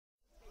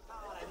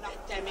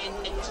in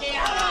the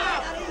chair.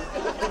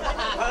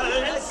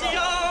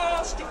 Valencia,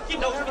 stick your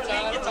nose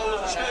between your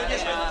toes, turn your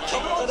head.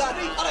 Come on to that.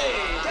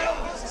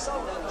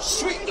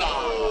 Sweet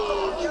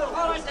love.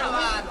 All right, now,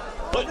 man.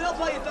 We'll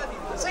play it then.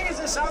 Sing us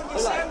a song, you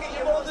sound, get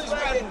your mother's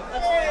wedding.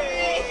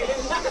 Hey!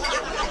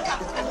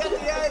 Get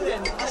the end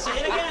in. Say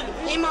it again.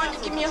 Hey, man,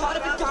 give me a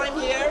hot bit time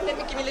here. Let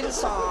me give you a little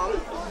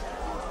song.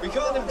 We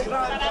call him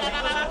crime.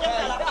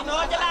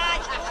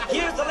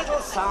 Here's a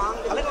little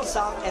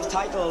song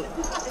entitled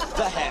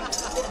The Hen.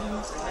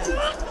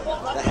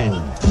 The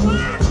Hen.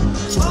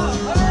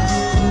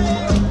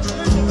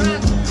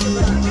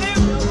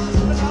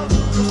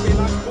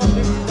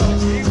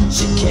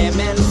 She came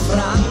in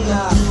from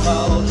the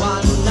cold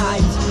one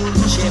night.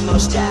 She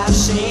must have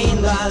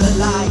seen the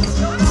light.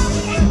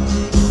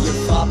 You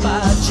thought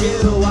that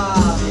you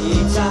are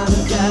beaten,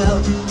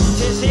 girl,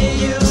 to see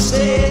you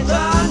stay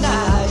the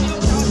night.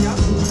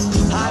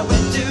 I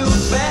went to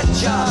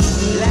fetch her,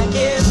 like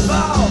it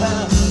for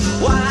her,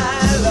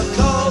 while the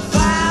cold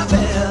fire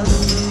burned.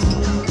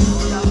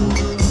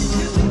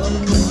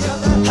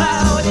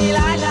 Oh,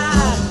 Delilah,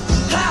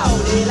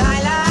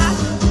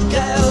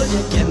 girl,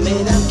 you give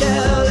me them,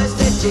 girl,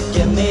 instead you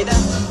give me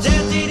them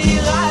dirty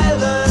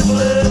Delilah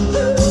blues.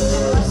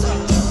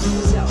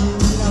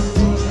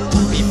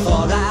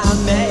 Before I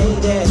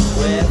made it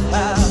with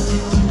her,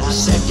 I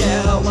said,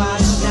 girl,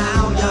 what's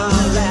now your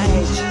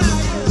age?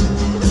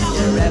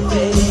 You're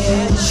every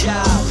inch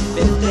of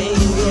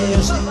 15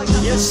 years.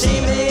 You see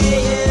me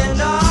in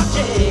a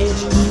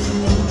cage.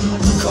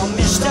 Come,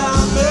 Mr.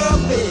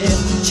 Murphy,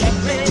 check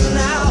me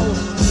now.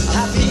 I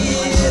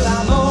feel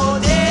I'm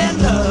old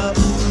enough.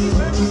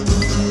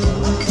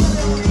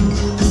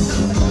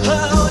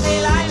 Oh,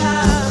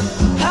 Delilah,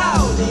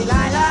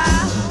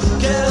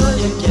 girl,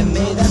 you give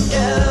me that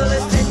girl,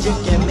 instead you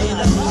give me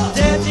the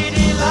dirty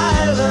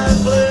Delilah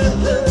blues.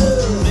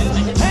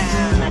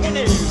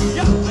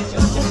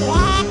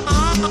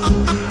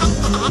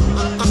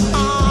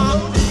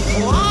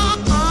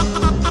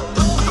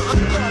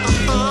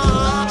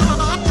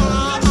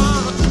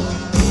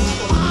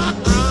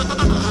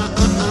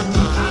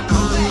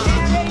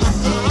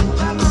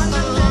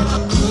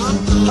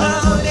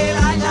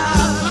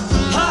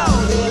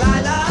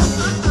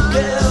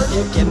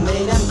 Give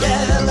me them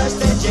girl,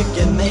 instead you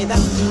give me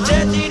them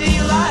dirty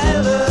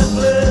Delilah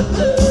blues.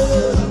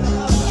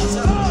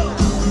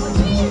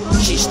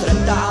 She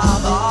stripped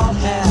off all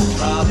her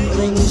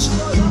coverings.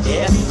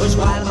 It was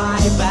while my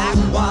back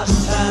was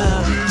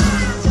turned.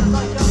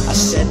 I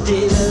said,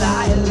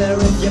 Delilah,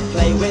 if you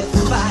play with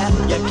fire,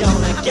 you're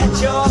gonna get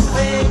your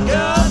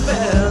finger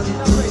burned.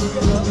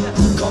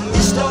 Come,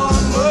 Mr.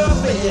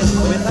 Murphy,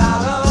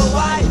 without a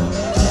wife,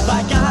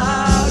 by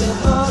God, it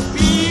must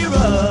be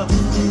rough.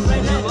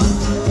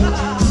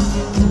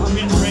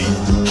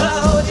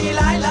 Oh,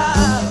 Delilah,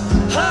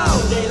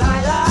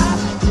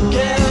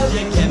 girl,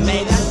 you give me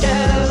that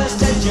girl,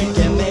 instead you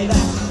give me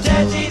that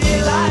dirty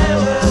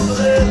Delilah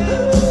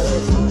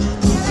blues.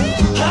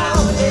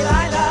 Oh,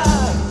 Delilah,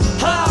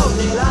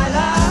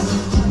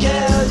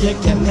 girl, you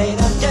give me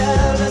that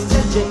girl,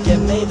 instead you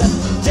give me that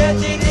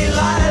dirty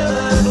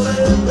Delilah blues.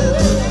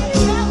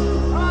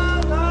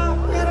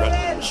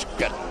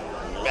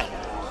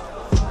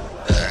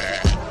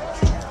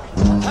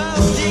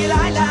 Oh,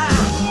 Delilah,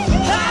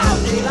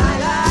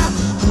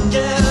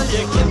 girl,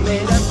 you give me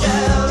that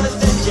girl,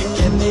 instead you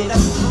give me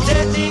that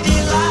dirty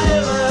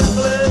Delilah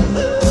blues.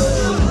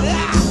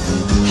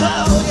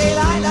 Oh,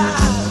 Delilah,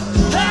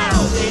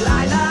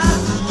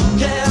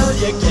 girl,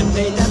 you give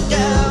me that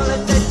girl,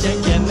 instead you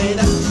give me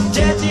that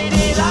dirty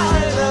Delilah.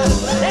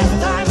 This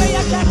time with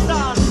your kicks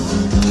on.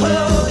 Oh,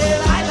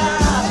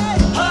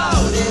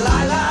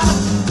 Delilah,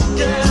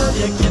 girl,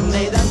 you give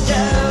me that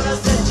girl,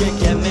 instead you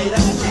give me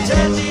that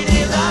dirty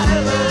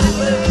Delilah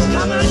blues.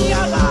 Come on,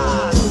 y'all.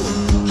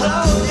 Oh,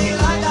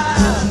 Delilah,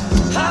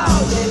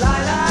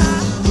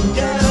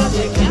 girl,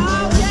 you give me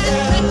that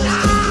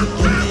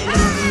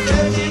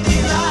dirty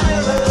Delilah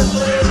blues.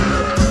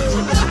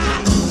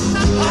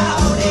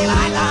 Oh,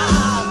 Delilah,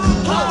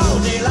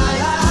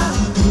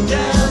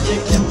 girl, you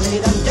give me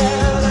that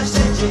girl, I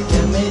said you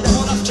give me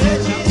that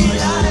dirty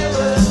Delilah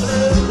blues.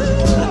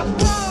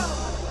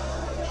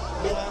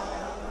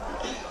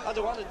 I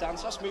don't want to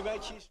dance, that's me,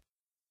 mate.